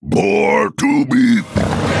Born to be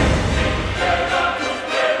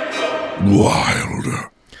wild.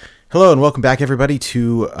 Hello and welcome back, everybody,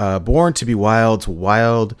 to Born to be Wild's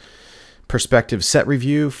Wild Perspective set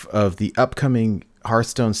review of the upcoming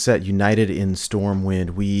Hearthstone set United in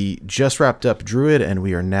Stormwind. We just wrapped up Druid and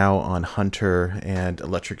we are now on Hunter, and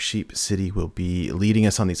Electric Sheep City will be leading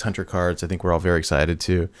us on these Hunter cards. I think we're all very excited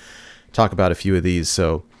to talk about a few of these.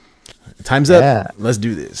 So time's up. Yeah. Let's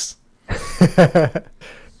do this.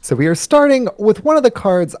 So we are starting with one of the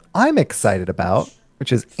cards I'm excited about,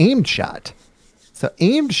 which is Aimed Shot. So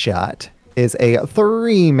Aimed Shot is a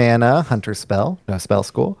 3-mana hunter spell, no spell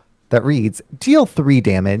school, that reads, deal 3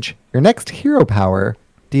 damage. Your next hero power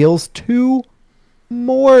deals 2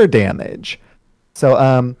 more damage.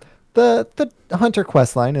 So the hunter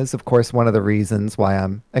questline is, of course, one of the reasons why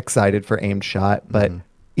I'm excited for Aimed Shot. But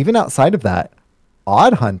even outside of that,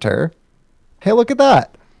 Odd Hunter, hey, look at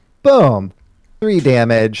that. Boom. 3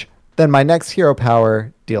 damage. Then my next hero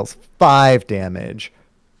power deals 5 damage.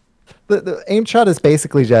 The Aimed Shot is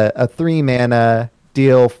basically a 3-mana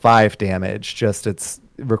deal 5 damage. Just it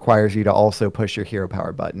requires you to also push your hero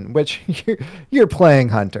power button, which you're playing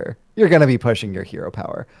Hunter. You're going to be pushing your hero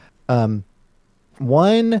power.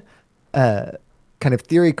 One kind of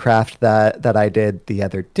theory craft that I did the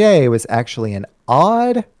other day was actually an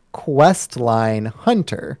odd quest line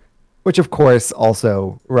Hunter, which of course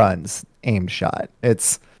also runs Aimed Shot.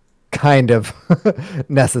 It's kind of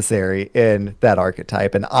necessary in that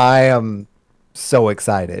archetype, and I am so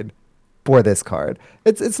excited for this card.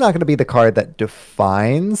 It's not going to be the card that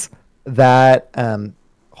defines that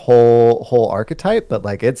whole archetype, but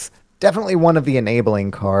like it's definitely one of the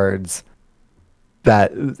enabling cards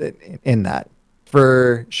that in that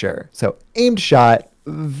for sure. So Aimed Shot,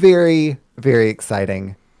 very, very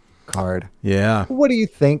exciting card. Yeah. What do you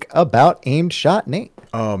think about Aimed Shot, Nate?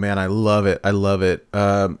 Oh man, I love it. I love it.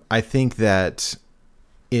 I think that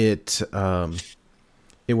it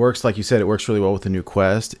works, like you said, it works really well with the new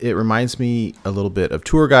quest. It reminds me a little bit of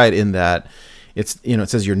Tour Guide in that it's, it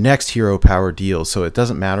says your next hero power deal, so it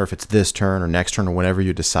doesn't matter if it's this turn or next turn or whenever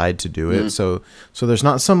you decide to do it. So there's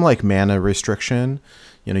not some like mana restriction.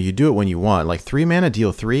 You do it when you want. Like 3 mana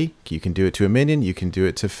deal 3, you can do it to a minion, you can do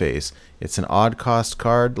it to face. It's an odd cost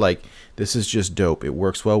card. Like, this is just dope. It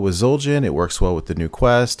works well with Zul'jin, it works well with the new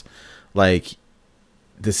quest. Like,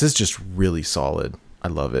 this is just really solid. I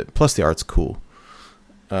love it. Plus the art's cool.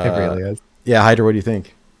 It really is. Yeah, Hydra, what do you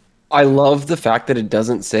think? I love the fact that it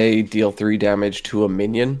doesn't say deal 3 damage to a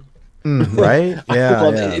minion. Right?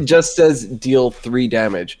 Yeah, yeah. It just says deal 3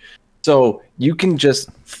 damage. So you can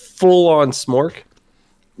just full on smork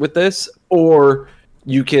with this, or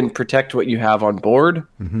you can protect what you have on board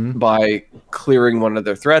by clearing one of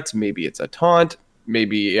their threats. Maybe it's a taunt,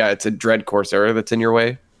 maybe it's a Dread Corsair that's in your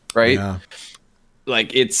way, right? Yeah.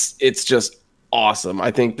 Like it's just awesome. I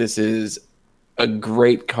think this is a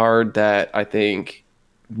great card that I think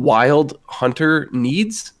Wild Hunter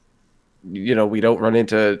needs. We don't run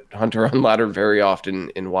into Hunter on ladder very often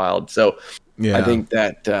in Wild, so yeah. I think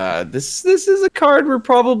that this is a card we're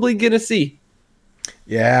probably gonna see.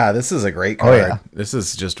 Yeah, this is a great card. Oh, yeah. This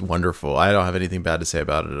is just wonderful. I don't have anything bad to say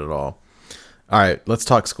about it at all. All right, let's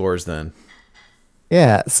talk scores then.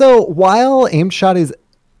 Yeah, so while Aimed Shot is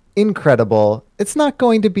incredible, it's not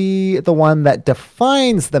going to be the one that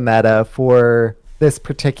defines the meta for this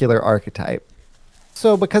particular archetype.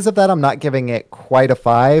 So because of that, I'm not giving it quite a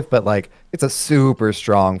 5, but like it's a super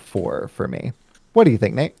strong 4 for me. What do you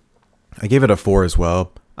think, Nate? I gave it a 4 as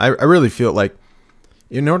well. I really feel like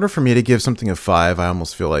in order for me to give something a 5, I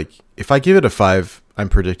almost feel like if I give it a 5, I'm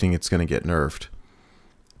predicting it's going to get nerfed.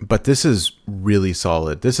 But this is really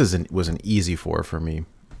solid. This was an easy 4 for me.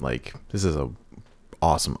 Like, this is a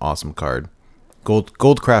awesome card.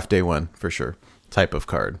 Goldcraft day 1 for sure. Type of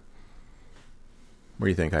card. What do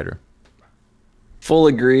you think, Hydra? Full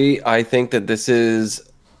agree. I think that this is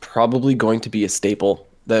probably going to be a staple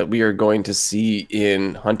that we are going to see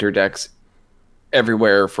in Hunter decks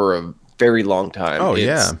everywhere for a very long time. Oh,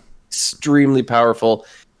 it's extremely powerful.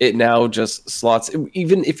 It now just slots,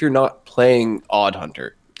 even if you're not playing Odd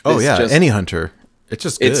Hunter. Oh, yeah, any Hunter. It's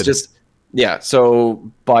just good. It's just, yeah.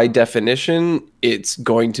 So by definition, it's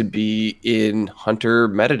going to be in Hunter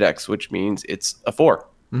meta decks, which means it's a 4.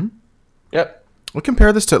 Mm-hmm. Yep. We'll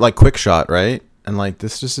compare this to like Quick Shot, right? And like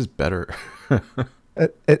this just is better.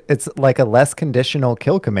 It's like a less conditional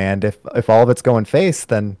kill command. If all of it's going face,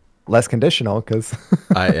 then less conditional because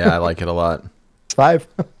I like it a lot. It's 5.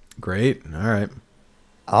 Great.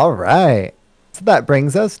 All right. So that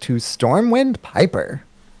brings us to Stormwind Piper.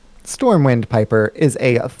 Stormwind Piper is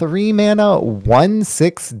a 3-mana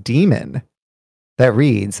 1/6 demon that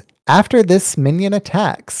reads, after this minion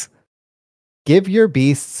attacks, give your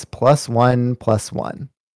beasts +1/+1.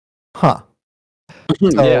 Huh.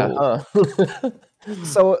 Yeah.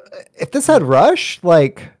 So if this had rush,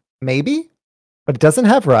 like maybe, but it doesn't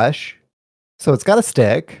have rush, so it's got to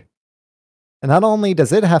stick. And not only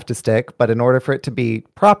does it have to stick, but in order for it to be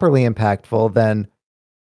properly impactful, then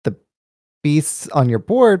the beasts on your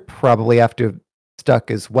board probably have to have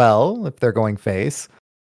stuck as well if they're going face.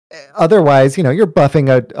 Otherwise, you're buffing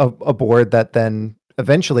a board that then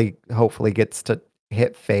eventually, hopefully, gets to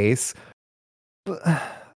hit face.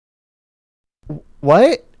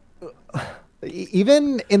 What?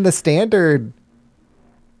 Even in the standard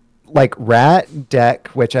like rat deck,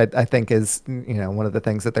 which I think is one of the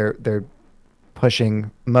things that they're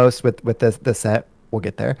pushing most with this set. We'll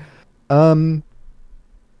get there. I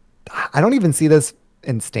don't even see this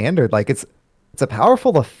in standard. Like it's a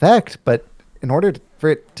powerful effect, but in order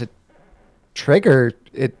for it to trigger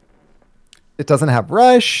it doesn't have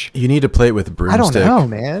rush. You need to play it with a broomstick. I don't know,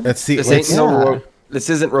 man. That's the This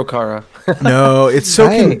isn't Rokara. No, it's so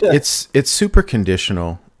Right. it's super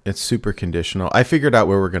conditional. It's super conditional. I figured out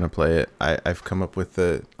where we're gonna play it. I've come up with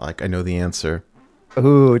I know the answer.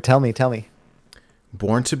 Ooh, tell me.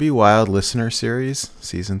 Born to Be Wild listener series,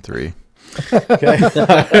 season 3. Okay.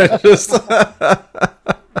 Just,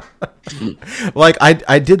 like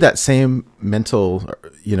I did that same mental,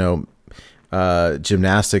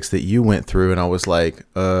 gymnastics that you went through, and I was like,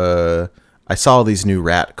 I saw all these new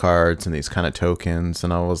rat cards and these kind of tokens,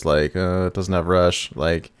 and I was like, it doesn't have rush.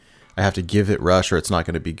 Like, I have to give it rush, or it's not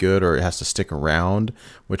going to be good, or it has to stick around,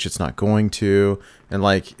 which it's not going to, and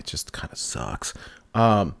like it just kind of sucks.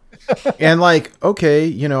 And like,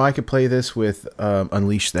 okay, I could play this with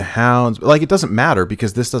Unleash the Hounds, but like it doesn't matter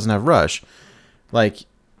because this doesn't have rush. Like,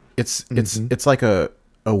 it's like a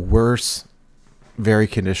worse, very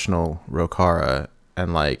conditional Rokara,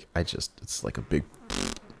 and like it's like a big.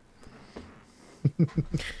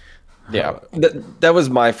 Yeah, that was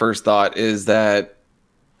my first thought, is that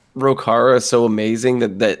Rokara is so amazing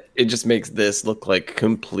that it just makes this look like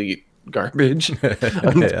complete garbage.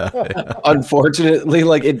 Yeah. Unfortunately,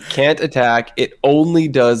 like, it can't attack. It only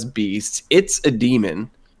does beasts. It's a demon.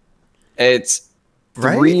 It's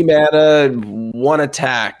 3 mana, 1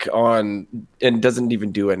 attack and doesn't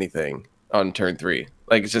even do anything on turn 3.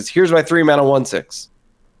 Like, it's just, here's my 3 mana 1/6.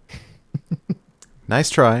 Nice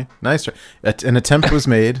try. An attempt was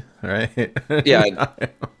made, right? Yeah.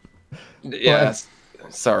 Yeah.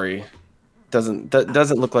 Sorry. Doesn't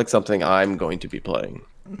look like something I'm going to be playing.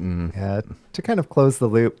 Yeah. To kind of close the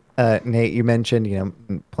loop, Nate, you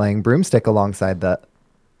mentioned playing broomstick alongside that.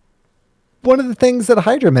 One of the things that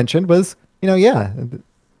Hydra mentioned was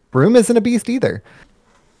broom isn't a beast either.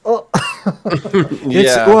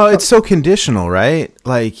 It's so conditional, right?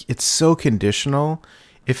 Like, it's so conditional.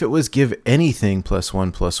 If it was give anything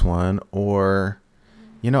 +1/+1, or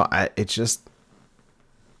it's just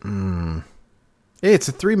hey, it's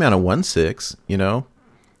a 3 mana 1/6,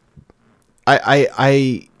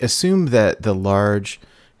 I assume that the large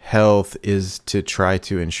health is to try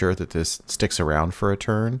to ensure that this sticks around for a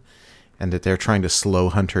turn, and that they're trying to slow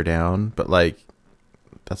Hunter down, but like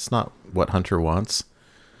that's not what Hunter wants.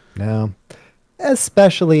 No,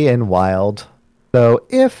 especially in Wild. So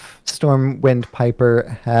if Stormwind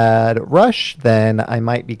Piper had Rush, then I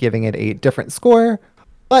might be giving it a different score,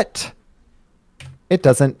 but it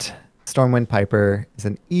doesn't. Stormwind Piper is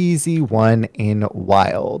an easy one in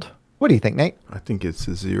Wild. What do you think, Nate? I think it's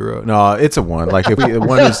a 0. No, it's a 1. Like, if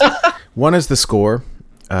one is the score.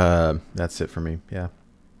 That's it for me. Yeah.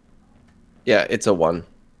 Yeah, it's a 1.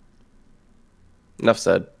 Enough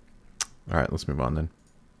said. All right, let's move on then.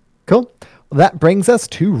 Cool. Well, that brings us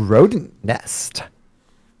to Rodent Nest.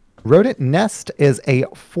 Rodent Nest is a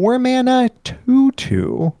 4 mana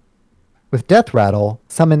 2/2 with Death Rattle.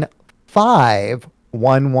 Summon 5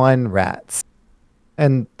 1/1 rats.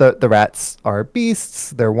 And the rats are beasts.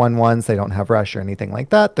 They're 1/1s. They don't have rush or anything like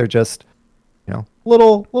that. They're just,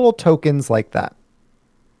 little tokens like that.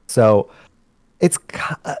 So it's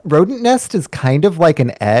Rodent Nest is kind of like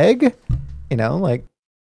an egg, like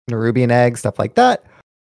Nerubian egg, stuff like that,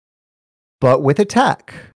 but with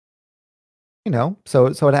attack. So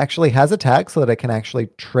it actually has attack, so that it can actually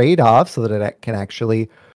trade off, so that it can actually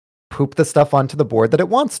poop the stuff onto the board that it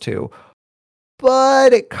wants to.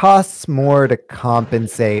 But it costs more to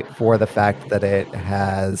compensate for the fact that it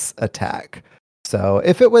has attack. So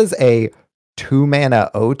if it was a 2 mana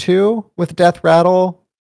 0/2 with Death Rattle,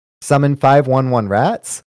 summon 5 1/1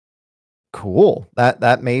 rats, cool.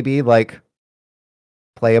 That may be like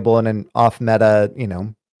playable in an off meta,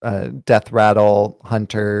 Death Rattle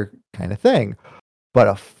Hunter kind of thing. But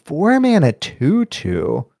a 4 mana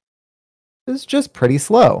 2/2 is just pretty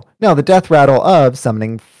slow. Now, the death rattle of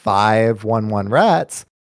summoning 5 1/1 rats,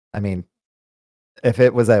 I mean, if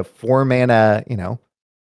it was a 4 mana,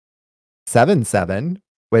 7/7,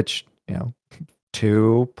 which,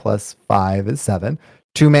 2 plus 5 is 7.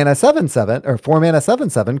 2 mana 7/7 or 4 mana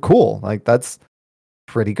 7/7, cool. Like that's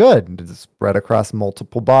pretty good. Spread across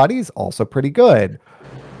multiple bodies, also pretty good.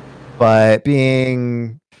 But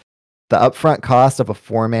being the upfront cost of a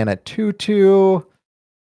 4 mana 2/2,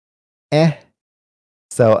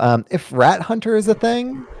 So if Rat Hunter is a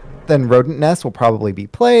thing, then Rodent Nest will probably be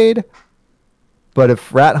played. But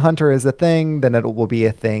if Rat Hunter is a thing, then it will be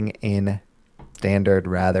a thing in Standard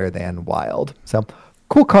rather than Wild. So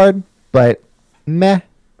cool card, but meh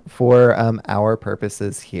for our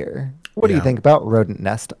purposes here. What do you think about Rodent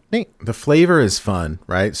Nest, Nate? The flavor is fun,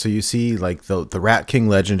 right? So you see like the Rat King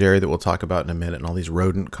Legendary that we'll talk about in a minute, and all these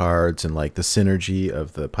rodent cards, and like the synergy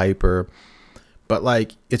of the Piper. But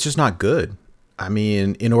like, it's just not good. I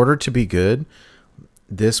mean, in order to be good,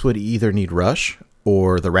 this would either need Rush,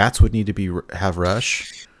 or the rats would need to have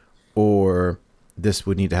Rush, or this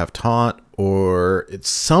would need to have Taunt, or it's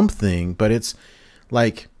something. But it's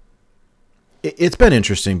like, it's been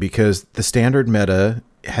interesting because the standard meta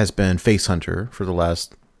has been Face Hunter for the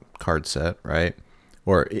last card set, right?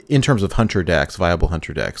 Or in terms of hunter decks, viable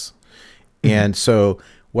hunter decks. Mm-hmm. And so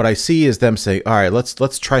what I see is them say, all right,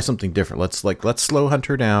 let's try something different. Let's slow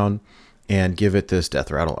Hunter down and give it this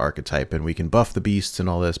Death Rattle archetype, and we can buff the beasts and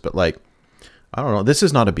all this. But like, I don't know, this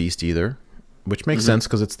is not a beast either, which makes sense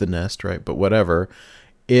because it's the nest, right? But whatever.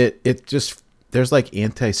 It just, there's like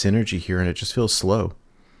anti-synergy here, and it just feels slow.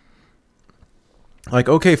 Like,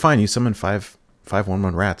 okay, fine, you summon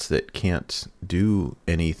 5/1/1 rats that can't do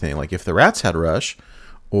anything. Like if the rats had Rush,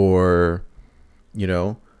 or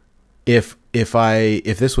if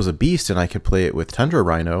this was a beast and I could play it with Tundra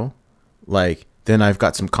Rhino, like then I've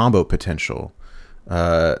got some combo potential.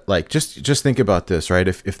 Like just think about this, right?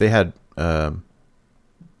 If they had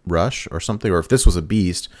Rush or something, or if this was a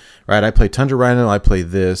beast, right? I play Tundra Rhino, I play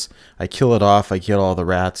this, I kill it off, I kill all the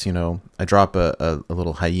rats, I drop a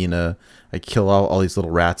little hyena, I kill all these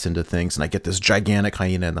little rats into things, and I get this gigantic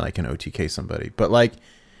hyena, and then I can OTK somebody. But like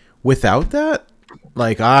without that,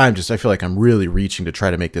 like I feel like I'm really reaching to try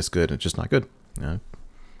to make this good, and it's just not good.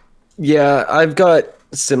 Yeah, I've got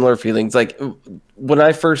similar feelings. Like when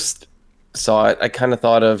I first saw it, I kind of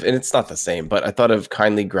thought of, and it's not the same, but I thought of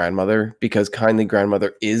Kindly Grandmother, because Kindly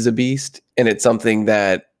Grandmother is a beast, and it's something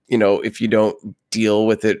that, if you don't deal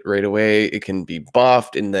with it right away, it can be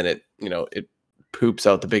buffed, and then it poops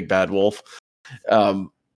out the big bad wolf.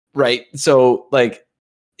 Right. So like,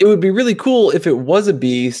 it would be really cool if it was a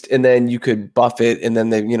beast, and then you could buff it, and then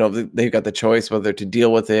they've got the choice whether to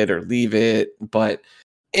deal with it or leave it. But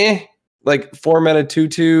like 4 mana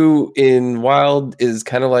 2/2 in Wild is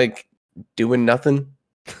kind of like doing nothing.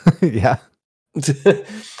 Yeah.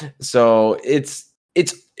 So it's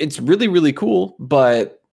really, really cool,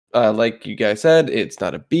 but like you guys said, it's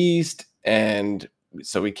not a beast, and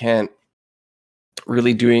so we can't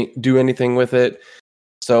really do anything with it.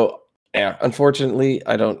 So yeah, unfortunately,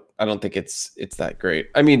 I don't think it's that great.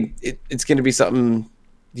 I mean, it's going to be something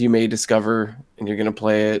you may discover, and you're going to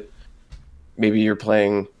play it. Maybe you're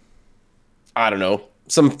playing, I don't know,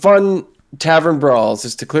 some fun tavern brawls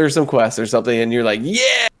just to clear some quests or something, and you're like,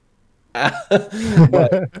 yeah.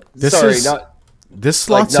 But, this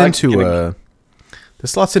slots into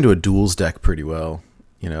a duels deck pretty well.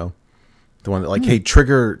 The one that like, hey,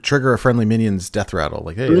 trigger a friendly minion's Death Rattle.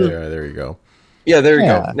 Like, hey, there you go. Yeah, there you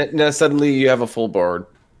go. Now suddenly you have a full board.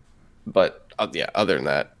 But other than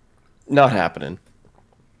that, not happening.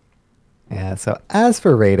 Yeah, so as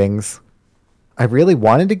for ratings, I really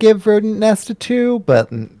wanted to give Rodent Nest a 2, but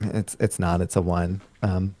it's not. It's a 1.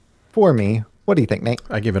 For me, what do you think, Nate?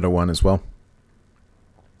 I give it a 1 as well.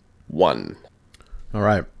 1. All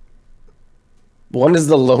right. 1 is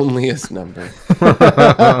the loneliest number. But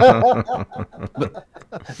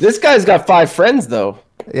this guy's got 5 friends, though.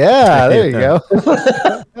 Yeah, there you go.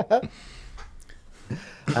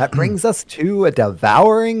 That brings us to a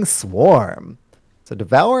Devouring Swarm. So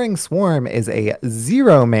Devouring Swarm is a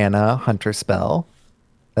 0 mana hunter spell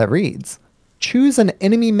that reads, choose an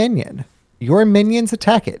enemy minion. Your minions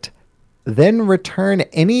attack it. Then return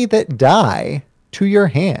any that die to your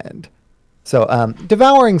hand. So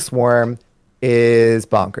Devouring Swarm is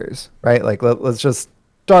bonkers, right? Like, let's just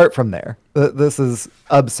start from there. This is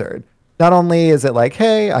absurd. Not only is it like,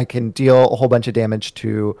 hey, I can deal a whole bunch of damage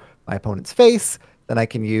to my opponent's face, then I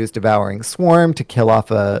can use Devouring Swarm to kill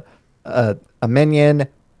off a minion,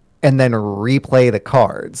 and then replay the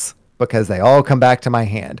cards because they all come back to my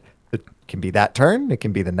hand. It can be that turn. It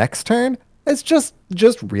can be the next turn. It's just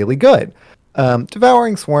really good.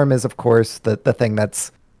 Devouring Swarm is, of course, the thing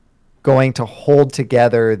that's going to hold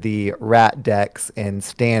together the rat decks in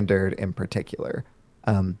standard in particular.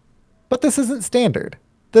 But this isn't standard.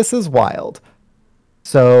 This is wild.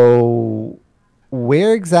 So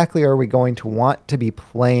where exactly are we going to want to be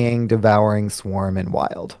playing Devouring Swarm in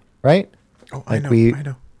wild, right? Oh, Like I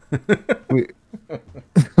know. we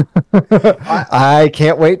I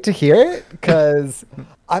can't wait to hear it because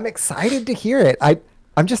I'm excited to hear it.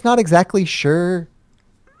 I'm just not exactly sure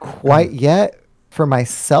quite yet for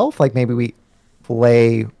myself. Like maybe we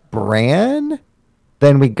play Bran,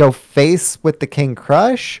 then we go face with the King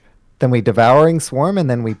Crush, then we Devouring Swarm, and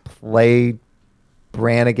then we play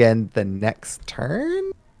Bran again the next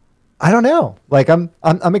turn. I don't know. Like I'm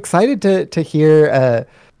excited to hear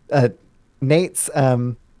Nate's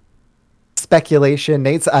speculation,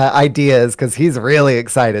 Nate's ideas, because he's really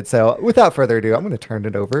excited. So without further ado, I'm going to turn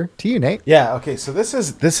it over to you, Nate. Yeah. Okay. So this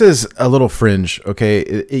is a little fringe. Okay.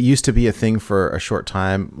 It used to be a thing for a short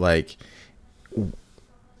time. Like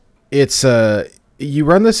it's you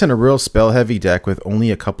run this in a real spell heavy deck with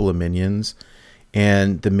only a couple of minions,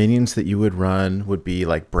 and the minions that you would run would be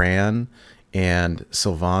like Bran and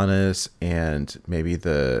Sylvanas and maybe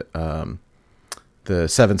the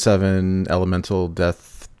 7/7 elemental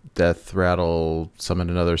death rattle,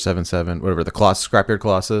 summon another 7/7, whatever, the Scrapyard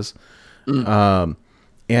Colossus.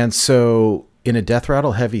 And so in a death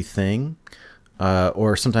rattle heavy thing,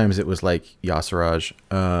 or sometimes it was like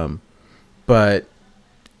Yasiraj, but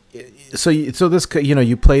so this,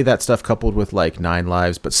 you play that stuff coupled with like 9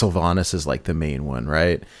 lives, but Sylvanas is like the main one,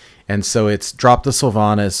 right? And so it's drop the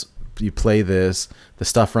Sylvanas, you play this, the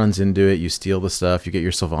stuff runs into it, you steal the stuff, you get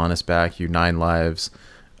your Sylvanas back, your 9 lives,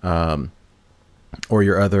 or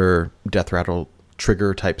your other death rattle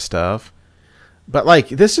trigger type stuff. But like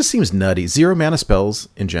this just seems nutty. 0 mana spells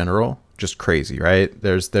in general, just crazy, right?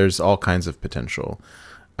 There's all kinds of potential.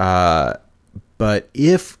 But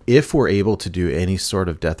if we're able to do any sort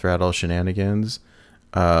of death rattle shenanigans,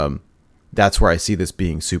 that's where I see this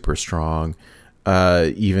being super strong.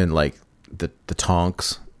 Even like the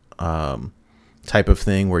Tonks type of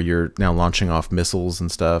thing where you're now launching off missiles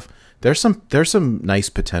and stuff. There's some nice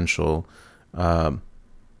potential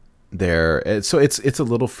there. So it's a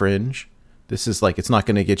little fringe. This is like, it's not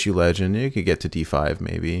going to get you legend. You could get to D5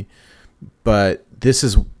 maybe, but this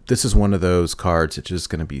is one of those cards that's just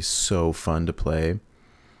going to be so fun to play.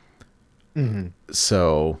 Mm-hmm.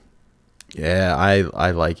 So yeah,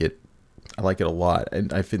 I like it. I like it a lot,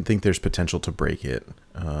 and I think there's potential to break it.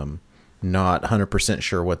 Not 100%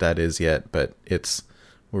 sure what that is yet, but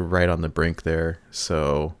we're right on the brink there.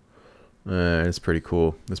 So it's pretty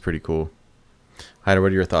cool. Hyder,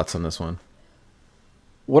 what are your thoughts on this one?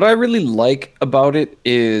 What I really like about it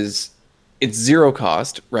is it's 0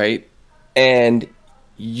 cost, right? And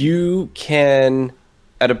you can,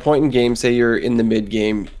 at a point in game, say you're in the mid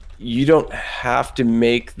game, you don't have to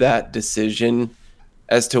make that decision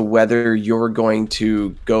as to whether you're going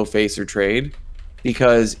to go face or trade,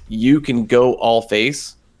 because you can go all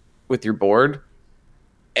face with your board,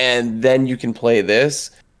 and then you can play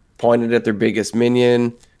this, point it at their biggest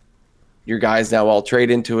minion. Your guys now all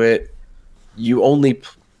trade into it. You only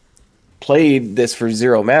played this for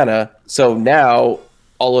 0 mana, so now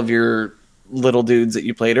all of your little dudes that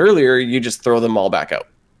you played earlier, you just throw them all back out.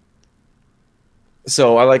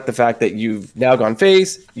 So I like the fact that you've now gone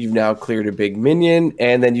face, you've now cleared a big minion,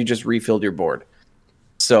 and then you just refilled your board.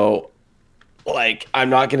 So, like,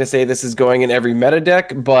 I'm not going to say this is going in every meta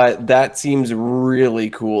deck, but that seems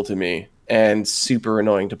really cool to me and super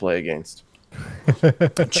annoying to play against.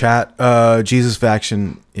 Chat, Jesus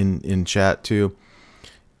Faction in chat too,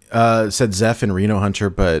 said Zeph and Reno Hunter,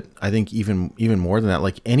 but I think even more than that,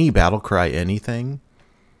 like any battle cry, anything,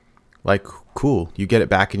 like cool, you get it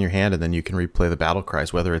back in your hand and then you can replay the battle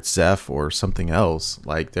cries, whether it's Zeph or something else.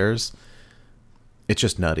 Like it's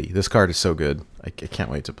just nutty. This card is so good. I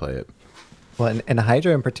can't wait to play it. Well, and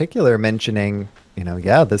Hydra in particular mentioning,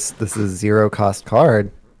 this is 0 cost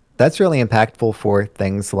card. That's really impactful for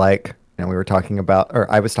things like, we were talking about, or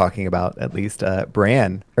I was talking about at least,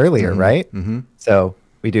 Bran earlier, right? Mm-hmm. So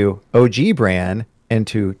we do OG Bran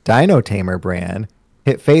into Dino Tamer Bran,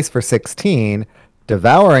 hit face for 16,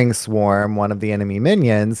 Devouring Swarm, one of the enemy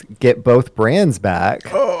minions, get both Brans back.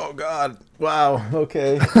 Oh God! Wow.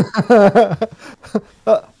 Okay.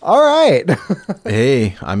 All right.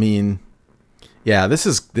 Hey, I mean, yeah, this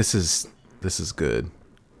is good.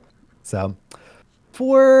 So,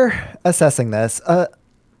 for assessing this,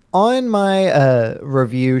 on my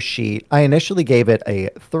review sheet, I initially gave it a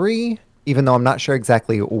 3, even though I'm not sure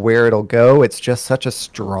exactly where it'll go. It's just such a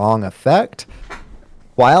strong effect.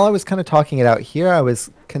 While I was kind of talking it out here, I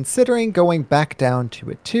was considering going back down to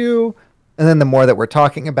a 2. And then the more that we're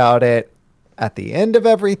talking about it, at the end of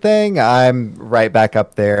everything, I'm right back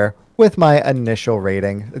up there with my initial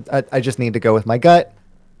rating. I just need to go with my gut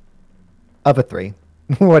of a 3.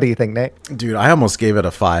 What do you think, Nate? Dude, I almost gave it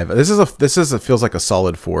a 5. Feels like a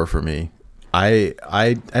solid 4 for me. I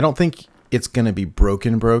don't think it's gonna be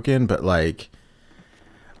broken, but like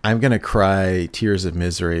I'm gonna cry tears of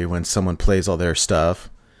misery when someone plays all their stuff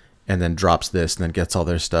and then drops this and then gets all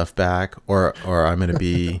their stuff back, or I'm gonna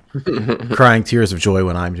be crying tears of joy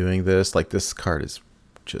when I'm doing this. Like, this card is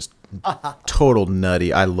just total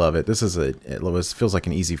nutty. I love it. Feels like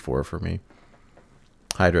an easy 4 for me.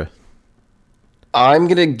 Hydra. I'm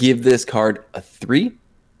going to give this card a 3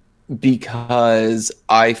 because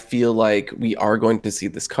I feel like we are going to see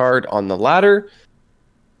this card on the ladder,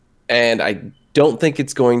 and I don't think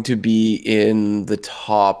it's going to be in the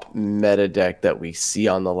top meta deck that we see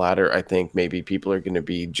on the ladder. I think maybe people are going to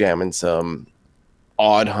be jamming some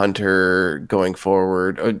odd hunter going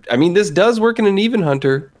forward. I mean, this does work in an even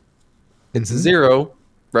hunter. It's a 0,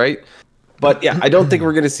 right? But yeah, I don't think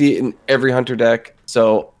we're going to see it in every hunter deck.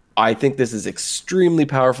 So I think this is extremely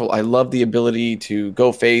powerful. I love the ability to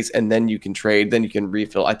go face and then you can trade, then you can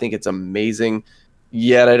refill. I think it's amazing.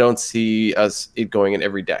 Yet I don't see it going in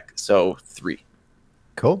every deck. So 3.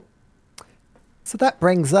 Cool. So that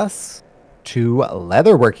brings us to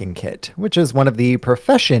Leatherworking Kit, which is one of the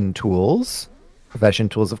profession tools. Profession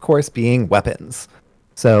tools, of course, being weapons.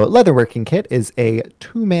 So Leatherworking Kit is a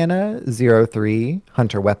 2-mana 0/3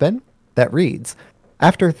 hunter weapon that reads,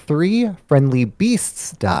 after 3 friendly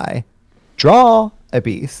beasts die, draw a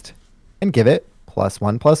beast and give it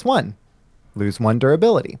 +1/+1. Lose 1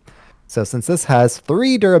 durability. So since this has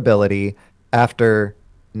 3 durability, after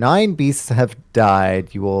 9 beasts have died,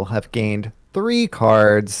 you will have gained 3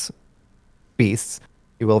 cards, beasts.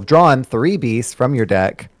 You will have drawn 3 beasts from your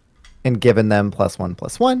deck and given them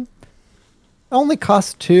 +1/+1. Only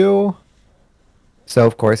costs 2. So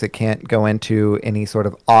of course it can't go into any sort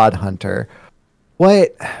of odd hunter.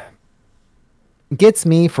 What gets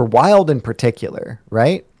me for wild in particular,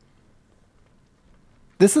 right?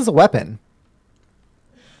 This is a weapon.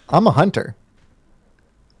 I'm a hunter.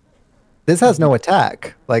 This has no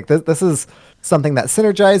attack. Like this is something that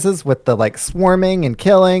synergizes with the like swarming and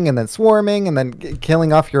killing and then swarming and then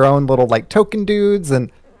killing off your own little like token dudes,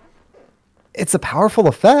 and it's a powerful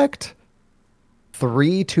effect.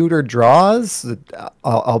 3 tutor draws,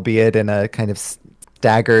 albeit in a kind of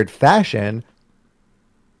staggered fashion,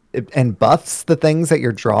 and buffs the things that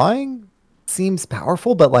you're drawing. Seems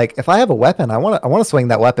powerful, but like if I have a weapon, I want to swing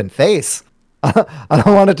that weapon face. I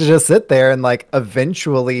don't want it to just sit there and like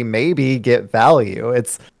eventually maybe get value.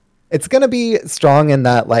 It's gonna be strong in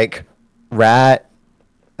that like rat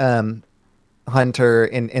hunter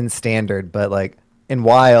in standard, but like in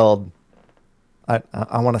wild,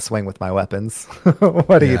 I want to swing with my weapons.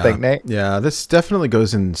 What do you think, Nate? Yeah, this definitely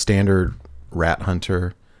goes in standard rat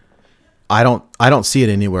hunter. I don't see it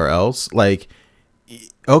anywhere else. Like,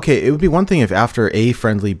 okay, it would be one thing if after a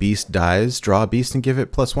friendly beast dies, draw a beast and give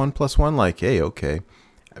it +1/+1. Like, hey, okay,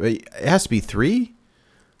 but it has to be 3.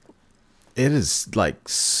 It is like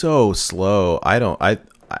so slow. I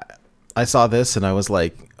saw this and I was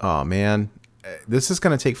like, oh man, this is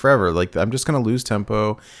gonna take forever. Like, I'm just gonna lose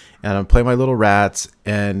tempo, and I'm playing my little rats.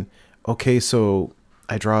 And okay, so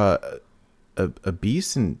I draw a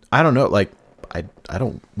beast, and I don't know, like. I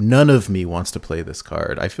don't. None of me wants to play this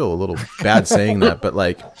card. I feel a little bad saying that, but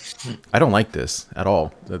like, I don't like this at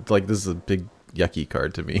all. Like, this is a big yucky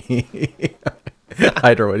card to me.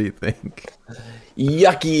 Hydra, what do you think?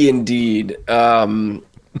 Yucky indeed.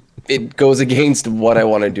 It goes against what I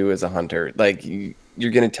want to do as a hunter. Like,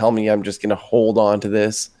 you're gonna tell me I'm just gonna hold on to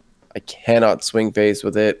this? I cannot swing face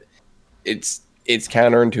with it. It's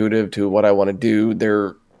counterintuitive to what I want to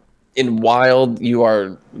do. In wild, you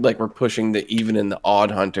are like, we're pushing the even in the odd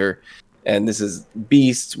hunter, and this is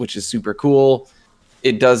beasts, which is super cool.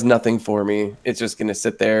 It does nothing for me. It's just gonna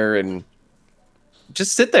sit there and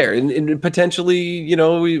potentially, you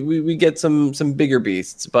know, we get some bigger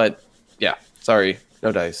beasts, but yeah, sorry,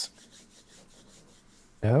 no dice.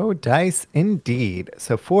 No dice indeed.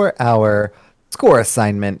 So for our score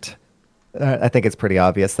assignment, I think it's pretty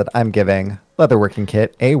obvious that I'm giving Leatherworking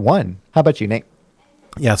Kit a 1. How about you, Nate?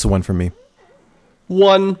 Yeah, it's a 1 for me.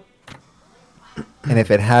 1. And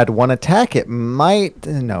if it had 1 attack, it might...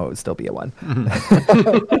 No, it would still be a 1.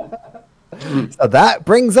 So that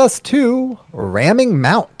brings us to Ramming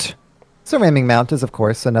Mount. So Ramming Mount is, of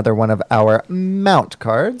course, another one of our mount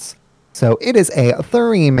cards. So it is a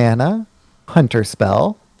 3-mana hunter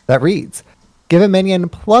spell that reads, give a minion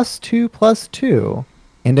 +2/+2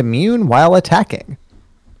 and immune while attacking.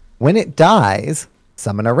 When it dies,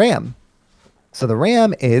 summon a ram. So the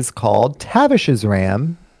ram is called Tavish's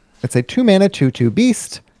Ram. It's a 2-mana 2/2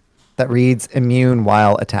 beast that reads immune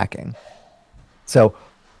while attacking. So,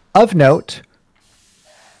 of note,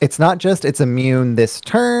 it's not just it's immune this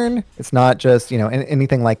turn. It's not just,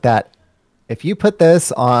 anything like that. If you put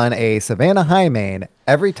this on a Savannah Highmane,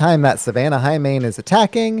 every time that Savannah Highmane is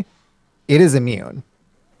attacking, it is immune.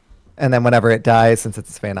 And then whenever it dies, since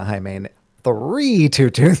it's a Savannah Highmane, 3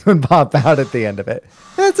 2/2s would pop out at the end of it.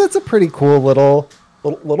 It's a pretty cool little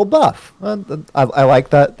buff. I like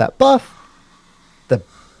that buff. The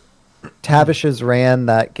Tavish's Ram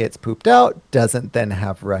that gets pooped out doesn't then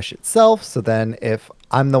have Rush itself. So then if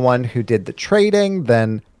I'm the one who did the trading,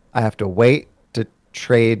 then I have to wait to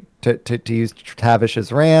trade to use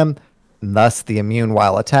Tavish's Ram. And thus, the immune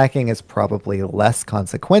while attacking is probably less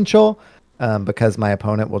consequential because my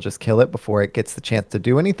opponent will just kill it before it gets the chance to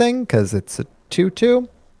do anything because it's a 2/2.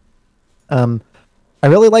 I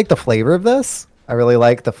really like the flavor of this. I really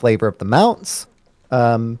like the flavor of the mounts.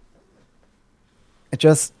 It's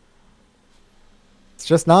just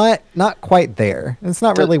not quite there. It's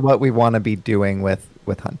not really what we want to be doing with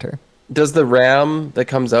Hunter. Does the ram that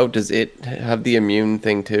comes out, does it have the immune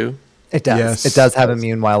thing too? It does. Yes. It does have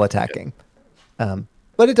immune while attacking.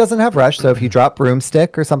 But it doesn't have Rush, so if you drop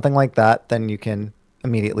Broomstick or something like that, then you can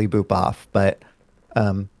immediately boop off. But,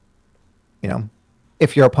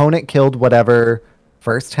 if your opponent killed whatever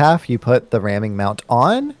first half you put the ramming mount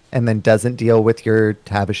on and then doesn't deal with your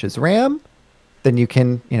Tavish's Ram, then you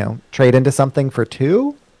can, trade into something for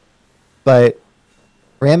 2. But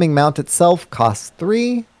ramming mount itself costs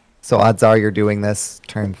 3, so odds are you're doing this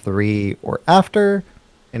turn 3 or after,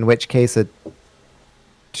 in which case a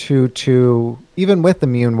 2/2, even with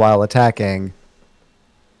immune while attacking,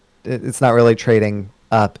 it's not really trading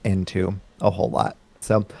up into a whole lot.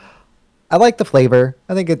 So I like the flavor.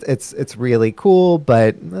 I think it's really cool,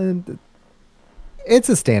 but it's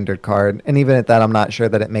a standard card, and even at that, I'm not sure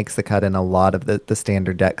that it makes the cut in a lot of the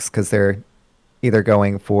standard decks because they're either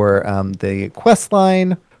going for the quest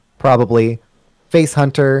line, probably Face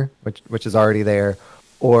Hunter, which is already there,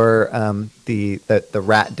 or the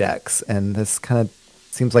rat decks, and this kind of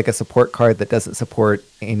seems like a support card that doesn't support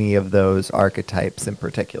any of those archetypes in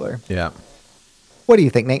particular. Yeah. What do you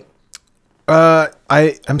think, Nate?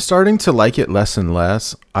 I'm starting to like it less and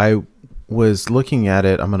less. I was looking at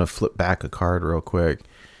it. I'm going to flip back a card real quick.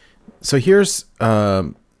 So here's, I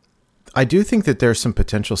do think that there's some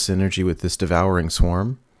potential synergy with this Devouring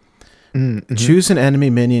Swarm. Mm-hmm. Choose an enemy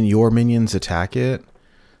minion, your minions attack it.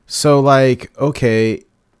 So okay,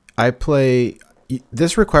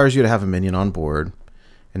 this requires you to have a minion on board.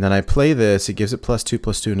 And then I play this, it gives it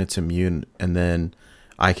 +2/+2 and it's immune. And then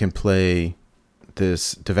I can play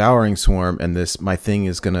this Devouring Swarm and my thing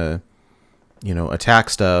is going to, attack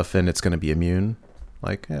stuff and it's going to be immune.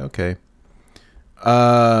 Okay.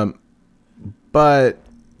 But,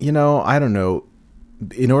 I don't know.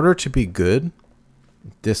 In order to be good,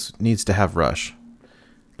 this needs to have Rush.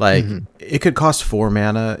 It could cost 4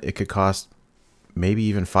 mana. It could cost maybe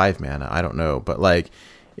even 5 mana. I don't know. But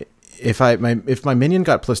if my minion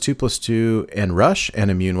got +2/+2 and Rush and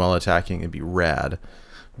immune while attacking, it'd be rad.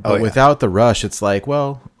 But without the Rush, it's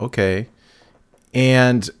okay.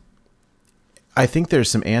 And I think there's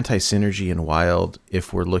some anti-synergy in Wild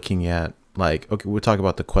if we're looking at we'll talk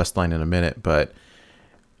about the quest line in a minute, but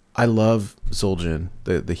I love Zul'jin,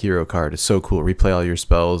 the hero card. It's so cool. Replay all your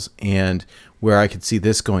spells. And where I could see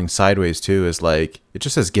this going sideways too is it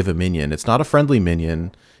just says give a minion. It's not a friendly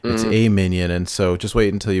minion. It's a minion. And so just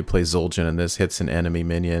wait until you play Zul'jin and this hits an enemy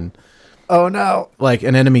minion. Oh no.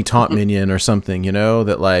 An enemy taunt minion or something,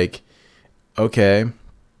 that okay.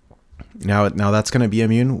 Now that's going to be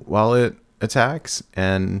immune while it attacks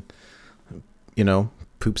and,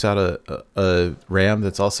 poops out a ram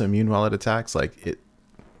that's also immune while it attacks.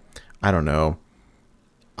 I don't know.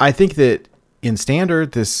 I think that in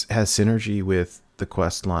standard, this has synergy with the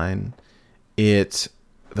quest line. The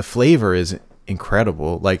flavor is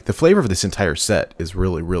incredible. The flavor of this entire set is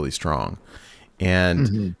really, really strong.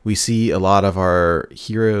 And we see a lot of our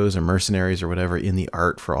heroes or mercenaries or whatever in the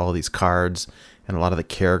art for all of these cards and a lot of the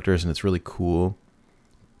characters, and it's really cool.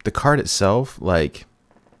 The card itself,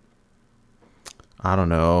 I don't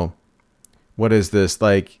know. What is this?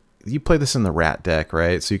 You play this in the rat deck,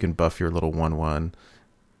 right? So you can buff your little 1/1.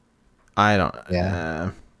 I don't.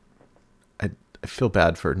 Yeah. I feel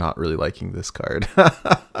bad for not really liking this card.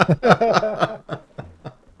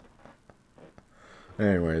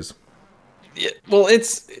 Anyways. Yeah, well,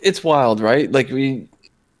 it's wild, right?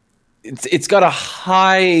 It's got a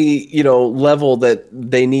high, level that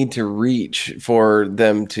they need to reach for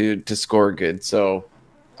them to score good. So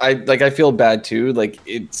I feel bad too. Like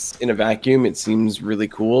it's in a vacuum, it seems really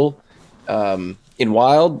cool. In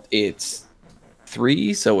Wild, it's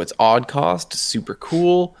 3, so it's odd cost, super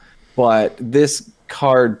cool. But this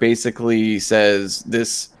card basically says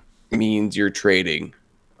this means you're trading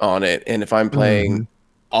on it, and if I'm playing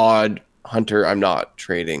odd Hunter, I'm not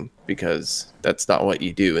trading because that's not what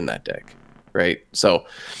you do in that deck, right? So,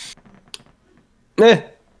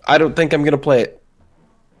 I don't think I'm gonna play it.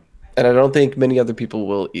 And I don't think many other people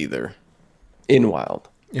will either. In Wild.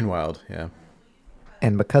 In Wild, yeah.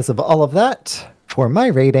 And because of all of that, for my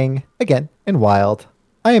rating, again, in Wild,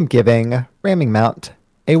 I am giving Ramming Mount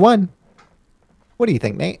a 1. What do you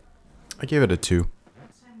think, Nate? I gave it a 2.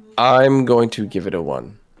 I'm going to give it a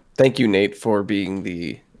 1. Thank you, Nate, for being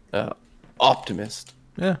the optimist.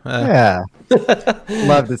 Yeah. Yeah.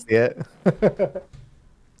 Love to see it.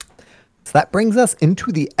 So that brings us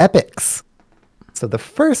into the epics. So the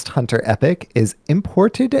first Hunter epic is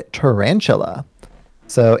Imported Tarantula.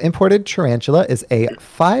 So Imported Tarantula is a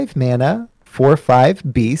 5-mana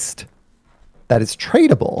 4/5 beast that is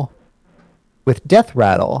tradable with Death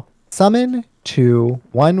Rattle. Summon 2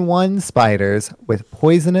 1/1 spiders with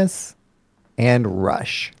Poisonous and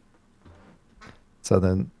Rush. So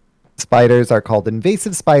the spiders are called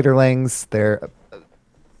invasive spiderlings. They're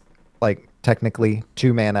like technically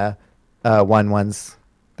 2-mana 1/1s.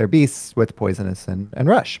 They're beasts with Poisonous and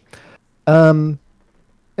Rush.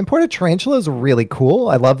 Imported Tarantula is really cool.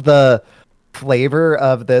 I love the flavor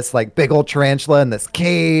of this like big old tarantula in this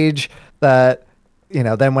cage that, you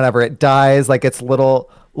know, then whenever it dies, like its little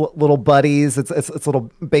buddies, its little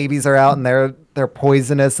babies are out and they're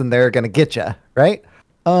poisonous and they're gonna get you, right?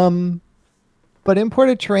 But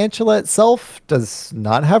Imported Tarantula itself does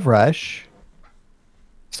not have Rush,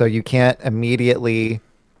 so you can't immediately,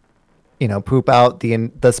 you know, poop out the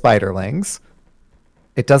spiderlings.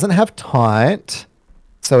 It doesn't have Taunt,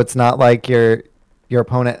 so it's not like your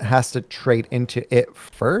opponent has to trade into it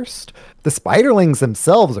first. The spiderlings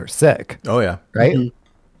themselves are sick. Oh, yeah. Right? Mm-hmm.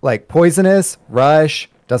 Like Poisonous, Rush,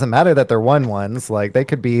 doesn't matter that they're 1/1s. Like they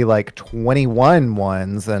could be like 21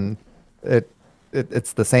 ones, and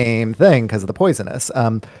it's the same thing because of the Poisonous.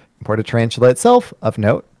 Imported Tarantula itself, of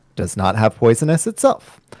note, does not have Poisonous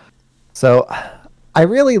itself. So I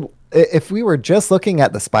really, if we were just looking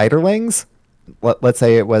at the spiderlings, let's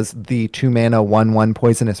say it was the 2-mana 1/1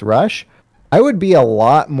 Poisonous Rush, I would be a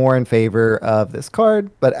lot more in favor of this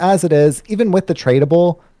card. But as it is, even with the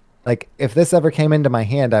tradable, like if this ever came into my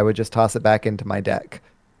hand, I would just toss it back into my deck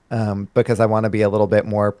because I want to be a little bit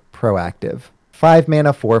more proactive.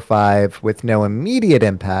 5-mana 4/5 with no immediate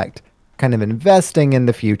impact, kind of investing in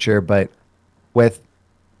the future, but with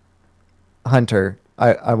Hunter,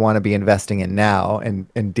 I want to be investing in now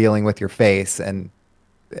and dealing with your face and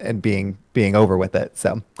being over with it.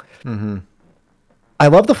 So I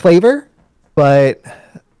love the flavor, but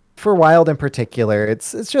for Wild in particular,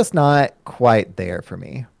 it's just not quite there for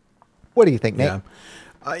me. What do you think, Nate?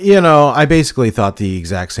 Yeah. I basically thought the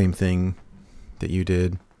exact same thing that you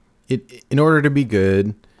did. In order to be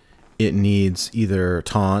good, it needs either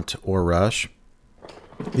Taunt or Rush.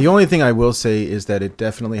 The only thing I will say is that it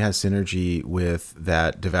definitely has synergy with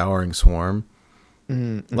that Devouring Swarm.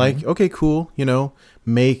 Mm-hmm. Like, okay, cool.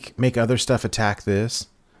 Make other stuff attack this.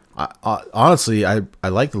 Honestly, I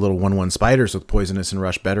like the little 1/1 spiders with Poisonous and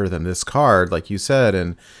Rush better than this card, like you said.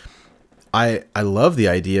 And I love the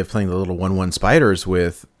idea of playing the little 1/1 spiders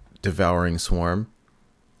with Devouring Swarm.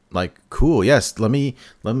 Like, cool. Yes, let me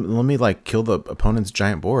like kill the opponent's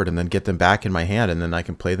giant board and then get them back in my hand, and then I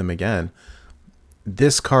can play them again.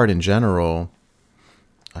 This card in general,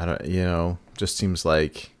 just seems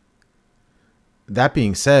like. That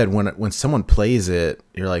being said, when someone plays it,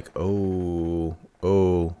 you're like, oh,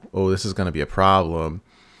 this is gonna be a problem.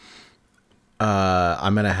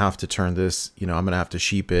 I'm gonna have to turn this. I'm gonna have to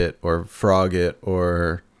sheep it or frog it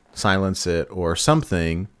or silence it or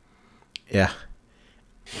something. Yeah.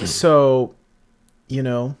 So,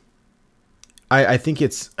 I think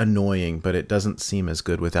it's annoying, but it doesn't seem as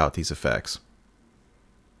good without these effects.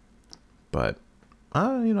 But,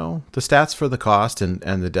 the stats for the cost and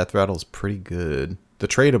the Death Rattle is pretty good. The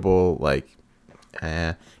tradable,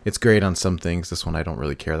 it's great on some things. This one I don't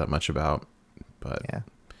really care that much about. But yeah.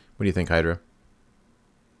 What do you think, Hydra?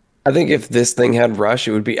 I think if this thing had Rush,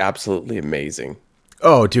 it would be absolutely amazing.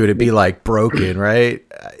 Oh, dude, it'd be like broken, right?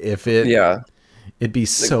 Yeah. It'd be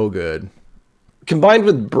so good. Combined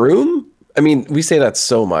with Broom? I mean, we say that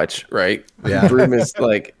so much, right? Yeah. Broom is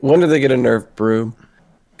like, when do they get a nerf Broom?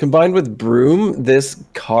 Combined with Broom, this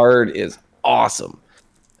card is awesome.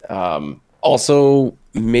 Also,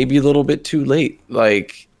 maybe a little bit too late.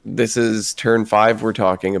 Like, this is turn 5 we're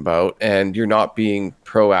talking about, and you're not being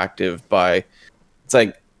proactive by. It's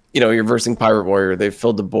like, you're versing Pirate Warrior. They've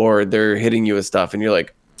filled the board. They're hitting you with stuff, and you're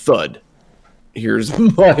like, thud. Here's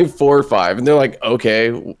my 4/5, and they're like,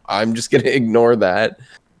 okay, I'm just gonna ignore that.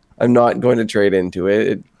 I'm not going to trade into it.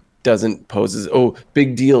 It doesn't pose as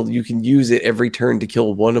big deal. You can use it every turn to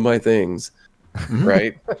kill one of my things,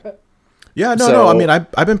 right? Yeah, no. I mean,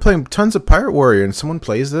 I've been playing tons of Pirate Warrior, and someone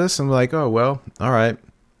plays this, and I'm like, oh well, all right,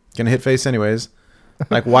 gonna hit face anyways.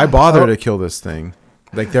 Like, why bother to kill this thing?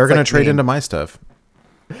 Like, they're gonna trade into my stuff.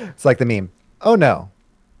 It's like the meme. Oh no.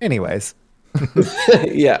 Anyways.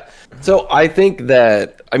 Yeah. So I think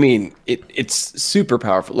that, I mean, it's super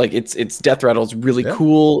powerful. Like, its death rattle is really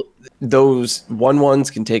cool. Those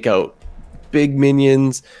 1/1s can take out big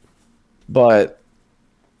minions, but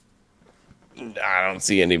I don't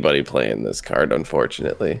see anybody playing this card,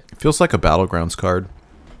 unfortunately. It feels like a Battlegrounds card.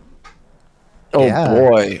 Oh Yeah.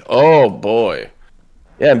 boy. Oh boy.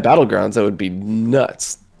 Yeah, in Battlegrounds that would be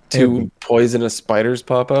nuts. 2 poisonous spiders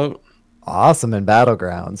pop out. Awesome in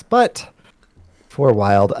Battlegrounds, but for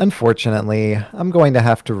Wild, unfortunately, I'm going to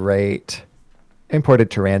have to rate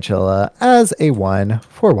Imported Tarantula as a 1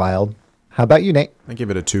 for Wild. How about you, Nate? I give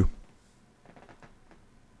it a 2.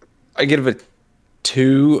 I give it a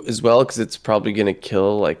 2 as well, because it's probably going to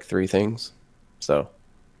kill like 3 things. So,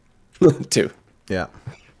 2. Yeah.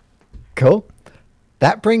 Cool.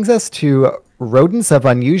 That brings us to rodents of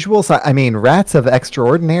unusual size. I mean, rats of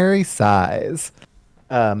extraordinary size.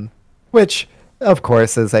 Which, of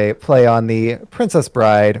course, is a play on the Princess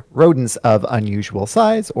Bride rodents of unusual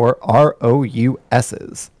size, or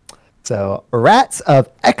ROUSs. So, Rats of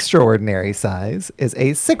Extraordinary Size is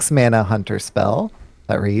a 6-mana hunter spell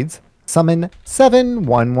that reads, summon 7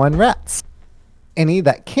 1/1 rats. Any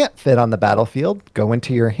that can't fit on the battlefield go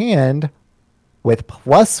into your hand with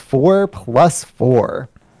 +4/+4.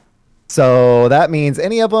 So that means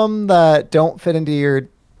any of them that don't fit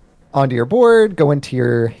onto your board go into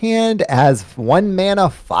your hand as 1-mana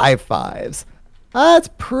 5/5s. That's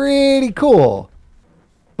pretty cool.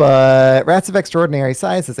 But Rats of Extraordinary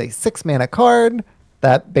Size is a 6-mana card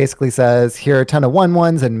that basically says, here are a ton of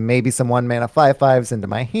 1/1s and maybe some 1-mana 5/5s into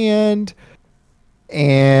my hand.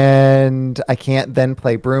 And I can't then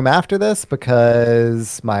play Broom after this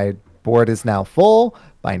because my board is now full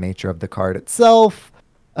by nature of the card itself.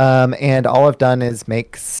 And all I've done is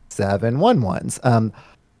make 7 1/1s.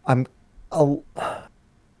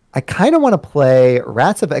 I kind of want to play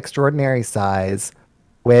Rats of Extraordinary Size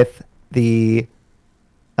with the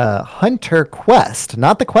Hunter Quest,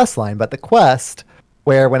 not the quest line, but the quest,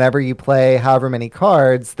 where whenever you play however many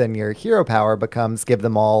cards, then your hero power becomes give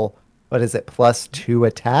them all, what is it, +2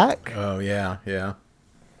 attack? Oh, yeah.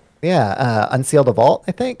 Yeah, Unseal the Vault,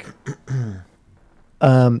 I think.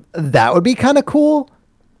 That would be kind of cool,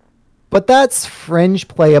 but that's fringe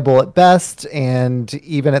playable at best, and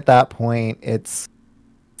even at that point, it's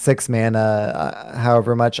 6 mana,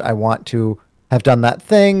 however much I want to have done that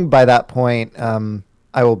thing. By that point,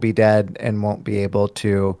 I will be dead and won't be able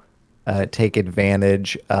to take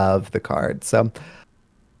advantage of the card. So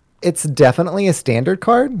it's definitely a standard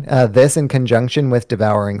card. This in conjunction with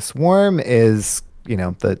Devouring Swarm is,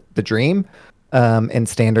 the dream, in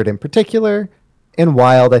standard in particular. In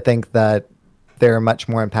Wild, I think that there are much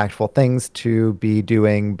more impactful things to be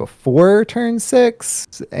doing before turn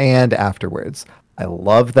 6 and afterwards. I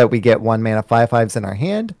love that we get 1-mana 5/5s in our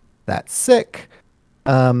hand. That's sick.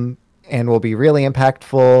 And will be really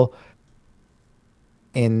impactful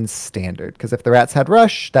in standard. Because if the rats had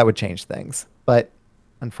rush, that would change things. But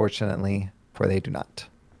unfortunately, they do not.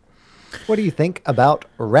 What do you think about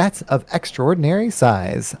Rats of Extraordinary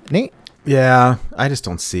Size, Nate? Yeah, I just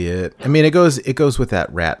don't see it. I mean, it goes with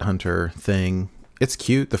that rat hunter thing. It's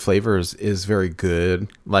cute. The flavor is very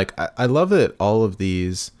good. Like, I love that all of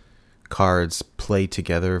these cards play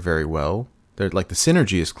together very well. They're like, the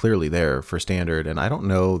synergy is clearly there for standard, and I don't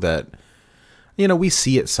know that, we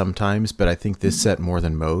see it sometimes, but I think this set more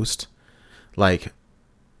than most. Like,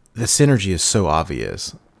 the synergy is so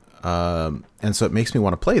obvious, and so it makes me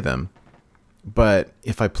want to play them. But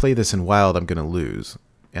if I play this in Wild, I'm going to lose,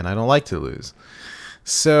 and I don't like to lose.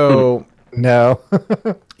 So, no.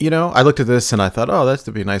 I looked at this and I thought, oh, that's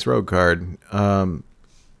to be a nice rogue card. And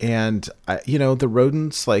the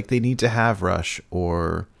rodents, like, they need to have rush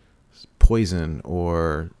or poison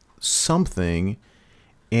or something.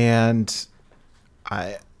 And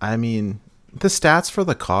I mean, the stats for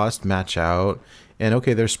the cost match out, and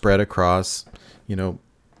okay, they're spread across,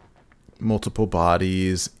 multiple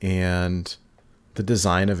bodies, and the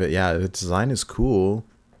design of it. Yeah, the design is cool.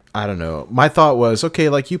 I don't know. My thought was, okay,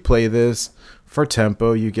 like, you play this for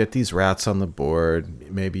tempo, you get these rats on the board.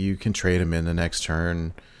 Maybe you can trade them in the next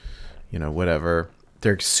turn. Whatever.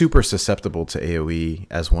 They're super susceptible to AoE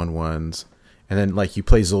as 1/1s. And then like you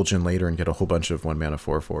play Zul'jin later and get a whole bunch of 1 mana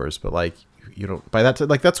 4/4s, but like you don't by that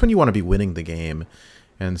like that's when you want to be winning the game.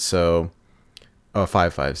 And so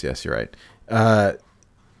 5/5s, yes, you're right.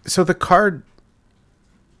 So the card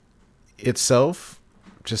itself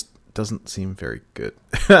just doesn't seem very good.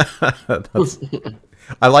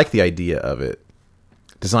 I like the idea of it.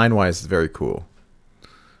 Design wise, it's very cool.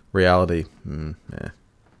 Reality,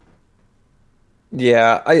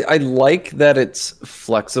 Yeah, I like that it's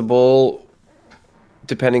flexible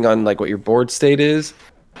depending on like what your board state is.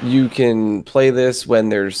 You can play this when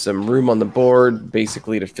there's some room on the board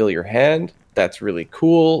basically to fill your hand. That's really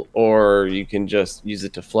cool. Or you can just use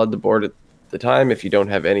it to flood the board at the time if you don't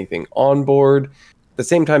have anything on board. At the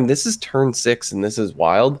same time, this is turn 6 and this is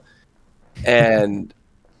wild. And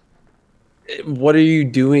what are you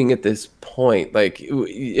doing at this point? Like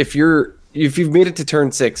if you've made it to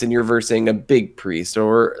turn 6 and you're versing a big priest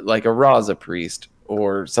or like a Raza priest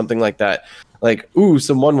or something like that, like, ooh,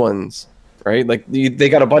 some 1/1s, right? Like they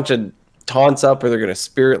got a bunch of taunts up or they're going to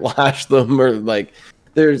spirit lash them or like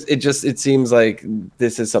it seems like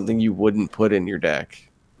this is something you wouldn't put in your deck.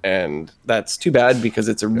 And that's too bad because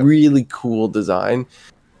it's a really cool design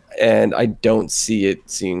and I don't see it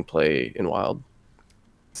seeing play in Wild.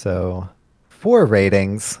 So 4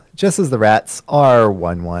 ratings, just as the rats are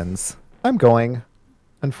 1/1s. I'm going,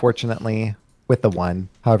 unfortunately, with the 1.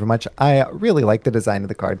 However much I really like the design of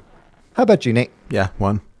the card. How about you, Nate? Yeah,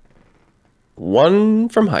 1. 1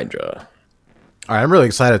 from Hydra. All right, I'm really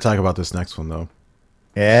excited to talk about this next one, though.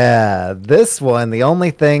 Yeah, this one, the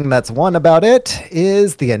only thing that's one about it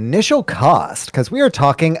is the initial cost, because we are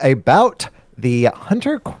talking about the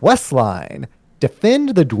Hunter quest line. Defend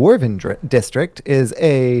the Dwarven District is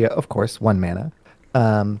of course, 1 mana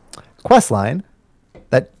quest line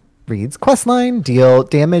that reads, questline, deal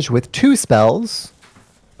damage with 2 spells.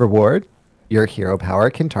 Reward, your hero power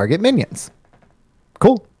can target minions.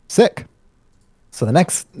 Cool, sick. So the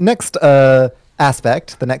next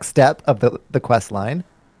aspect, the next step of the quest line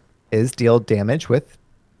is deal damage with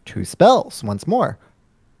 2 spells once more.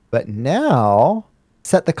 But now,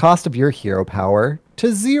 set the cost of your hero power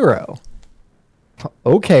to 0.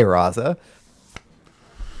 Okay, Raza.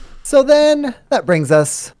 So then, that brings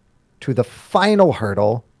us to the final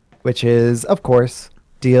hurdle, which is, of course,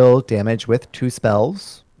 deal damage with 2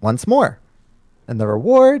 spells once more. And the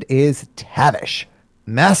reward is Tavish,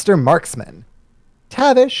 Master Marksman.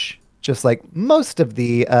 Tavish, just like most of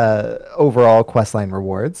the overall questline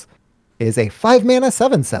rewards, is a 5 mana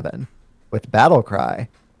 7/7 with Battle Cry.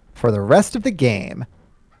 For the rest of the game,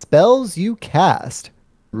 spells you cast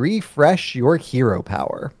refresh your hero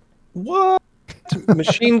power. What?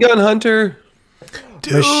 Machine Gun Hunter?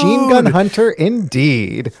 Dude. Machine Gun Hunter,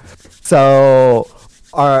 indeed. So,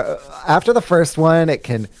 after the first one, it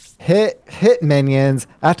can hit minions.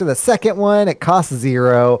 After the second one, it costs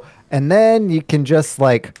 0, and then you can just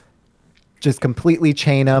completely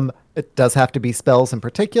chain them. It does have to be spells in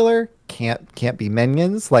particular. Can't be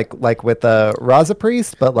minions like with a Raza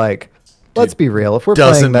Priest. But let's be real. If we're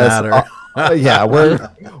playing this, matter. Yeah,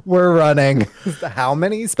 we're running how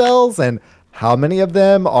many spells and how many of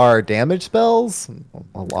them are damage spells?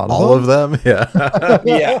 A lot of All of them,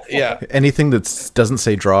 yeah. Yeah. Anything that doesn't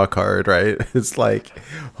say draw a card, right? It's like,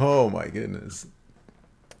 oh my goodness.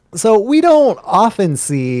 So we don't often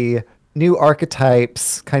see new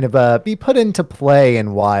archetypes kind of be put into play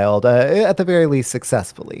in Wild, at the very least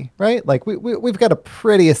successfully, right? Like we've got a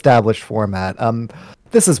pretty established format.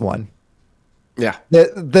 This is one. Yeah.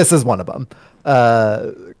 This is one of them.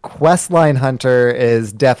 Questline Hunter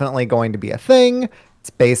is definitely going to be a thing. It's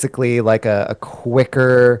basically like a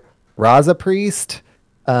quicker Raza Priest.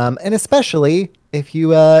 And especially if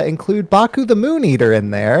you include Baku the Moon Eater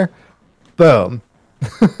in there, boom.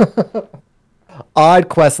 Odd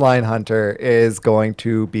Questline Hunter is going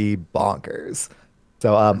to be bonkers.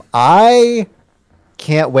 So I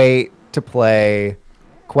can't wait to play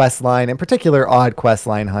Questline, in particular Odd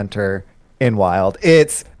Questline Hunter in Wild.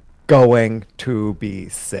 It's going to be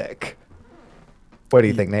sick. What do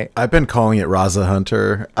you think, Nate? I've been calling it Raza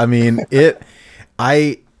Hunter. I mean,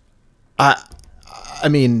 I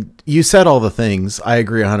mean, you said all the things. I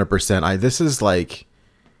agree 100%. This is like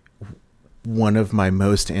one of my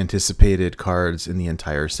most anticipated cards in the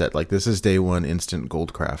entire set. Like, this is day one instant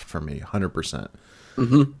Goldcraft for me, 100%.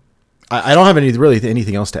 Mm-hmm. I don't have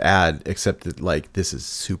anything else to add except that this is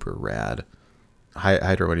super rad.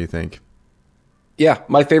 Hydra, what do you think? Yeah,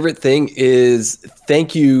 my favorite thing is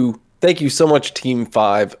thank you so much, Team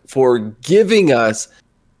 5, for giving us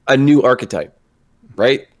a new archetype.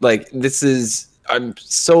 right? Like I'm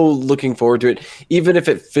so looking forward to it. Even if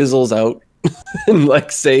it fizzles out and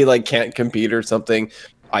like say like can't compete or something,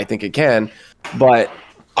 I think it can. But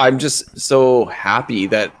I'm just so happy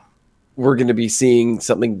that we're going to be seeing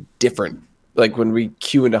something different. Like when we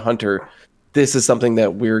queue into Hunter, this is something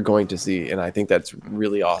that we're going to see, and I think that's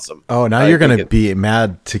really awesome. Oh, now you're going to be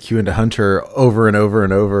mad to queue into Hunter over and over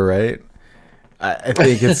and over, right? I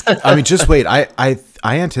think it's. I mean, just wait. I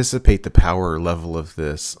anticipate the power level of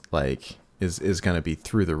this like is going to be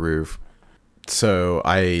through the roof. So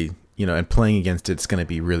and playing against it's going to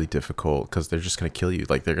be really difficult because they're just going to kill you.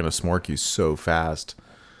 Like they're going to smork you so fast.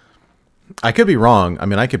 I could be wrong. I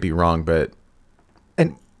mean, I could be wrong, but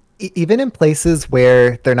even in places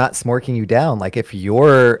where they're not smorking you down, like if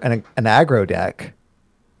you're an aggro deck,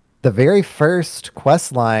 the very first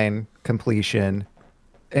quest line completion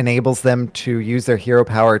enables them to use their hero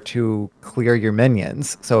power to clear your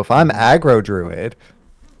minions. So if I'm aggro druid,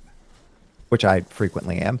 which I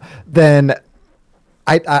frequently am, then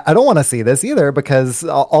I don't want to see this either, because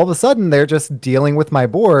all of a sudden they're just dealing with my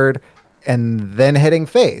board and then hitting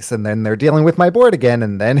face, and then they're dealing with my board again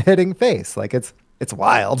and then hitting face. Like it's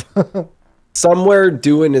wild. Somewhere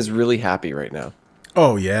Duin is really happy right now.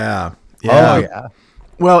 Oh yeah. Oh yeah.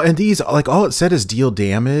 Well, and these, like, all it said is deal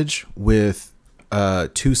damage with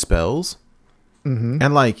 2 spells. Mm-hmm.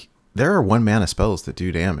 And like there are 1 mana spells that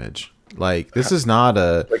do damage. Like this is not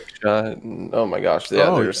a Quick shot. Oh my gosh.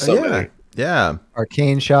 Yeah, there's so many. Yeah.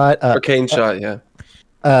 Arcane shot. Arcane shot, yeah.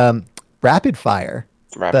 Rapid fire.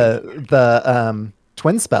 The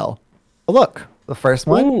twin spell. Oh, look, the first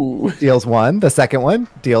one deals 1. The second one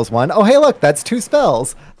deals 1. Oh, hey, look, that's 2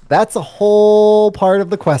 spells. That's a whole part of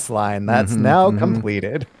the quest line that's now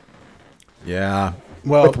completed. Yeah.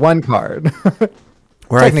 Well, with 1 card.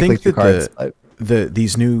 Where I think that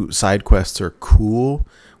these new side quests are cool,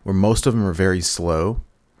 where most of them are very slow.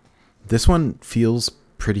 This one feels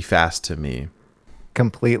pretty fast to me.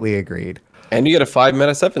 Completely agreed. And you get a 5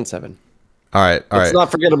 mana 7/7. All right. Let's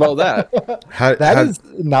not forget about that. That is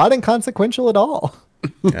not inconsequential at all.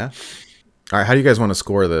 Yeah. All right. How do you guys want to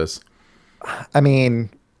score this? I mean,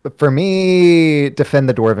 for me, Defend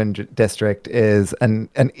the Dwarven District is an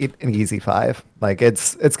easy 5. Like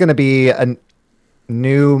it's going to be a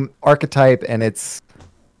new archetype, and it's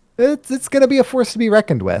going to be a force to be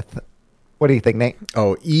reckoned with. What do you think, Nate?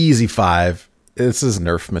 Oh, easy 5. This is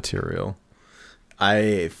nerf material.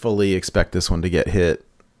 I fully expect this one to get hit.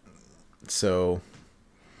 So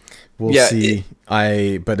we'll see.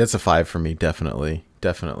 But it's a 5 for me, definitely.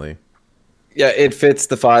 Yeah, it fits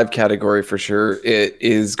the 5 category for sure. It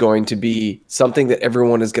is going to be something that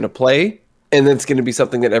everyone is going to play, and then it's going to be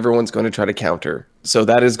something that everyone's going to try to counter. So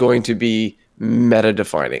that is going to be meta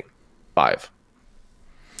defining. 5.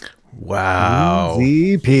 Wow.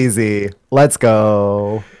 Easy peasy. Let's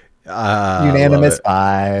go. Unanimous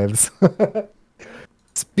 5s.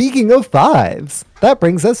 Speaking of 5s, that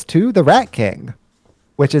brings us to the Rat King,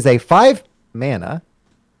 which is a 5 mana,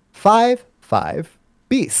 5/5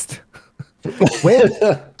 beast. With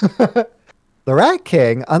the Rat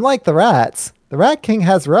King, unlike the rats, the Rat King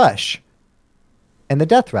has Rush. And the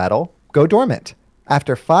Death Rattle go dormant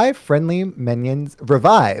after 5 friendly minions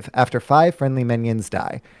revive after 5 friendly minions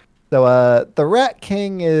die. So the Rat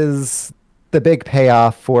King is the big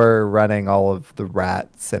payoff for running all of the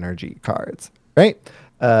rat synergy cards, right?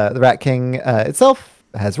 The Rat King itself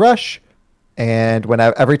has Rush, and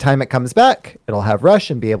every time it comes back, it'll have Rush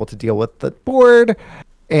and be able to deal with the board.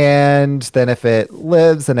 And then if it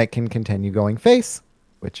lives, then it can continue going face,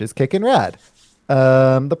 which is kicking rad.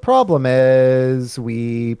 The problem is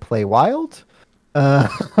we play wild.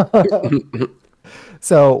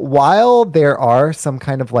 So while there are some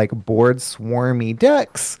kind of like board swarmy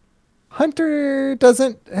decks, Hunter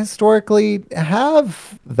doesn't historically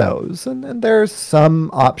have those. And there's some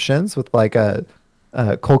options with like a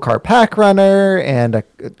Kolkar Pack Runner and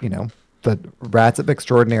the rats of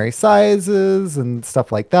extraordinary sizes and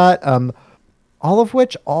stuff like that. All of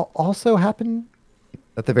which also happen,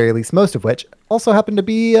 at the very least, most of which also happen to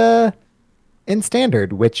be in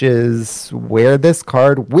standard, which is where this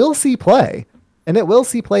card will see play, and it will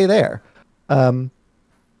see play there.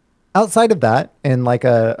 Outside of that, in like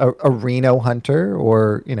a Reno Hunter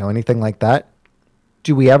or anything like that,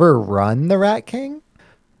 do we ever run the Rat King?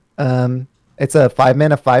 It's a 5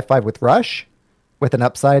 mana 5/5 with Rush, with an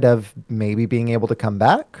upside of maybe being able to come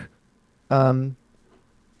back. I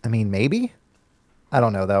mean, maybe. I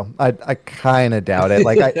don't know though. I kind of doubt it.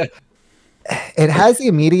 Like it has the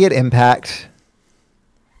immediate impact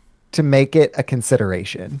to make it a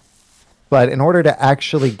consideration. But in order to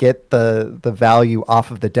actually get the value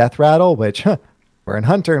off of the Death Rattle, which We're in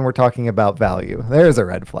Hunter and we're talking about value. There's a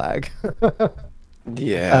red flag.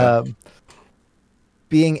 Yeah.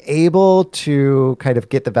 Being able to kind of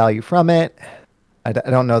get the value from it, I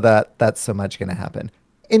don't know that that's so much going to happen.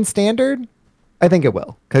 In Standard, I think it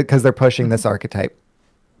will, because they're pushing this archetype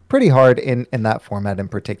pretty hard in that format in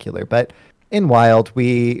particular. But in Wild,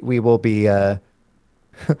 we will be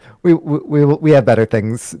we have better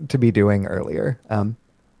things to be doing earlier.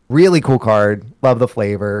 Really cool card. Love the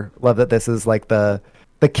flavor. Love that this is like the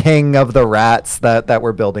king of the rats that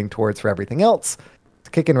we're building towards for everything else. It's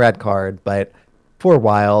a kicking red card, but for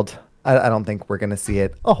Wild, I don't think we're gonna see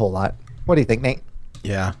it a whole lot. What do you think, Nate?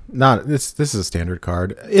 Yeah, not this. This is a standard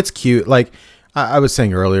card. It's cute. Like I was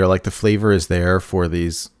saying earlier, like the flavor is there for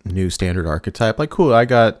these new standard archetype. Like, cool. I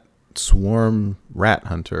got Swarm Rat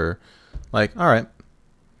Hunter. Like, all right,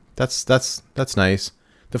 that's nice.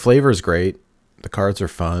 The flavor is great. The cards are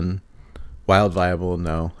fun. Wild viable?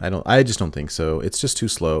 No, I don't. I just don't think so. It's just too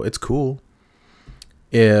slow. It's cool.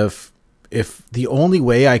 If the only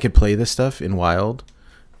way I could play this stuff in Wild,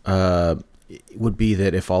 would be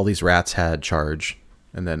that if all these rats had charge,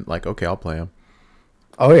 and then like, okay, I'll play them.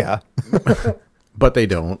 Oh yeah. But they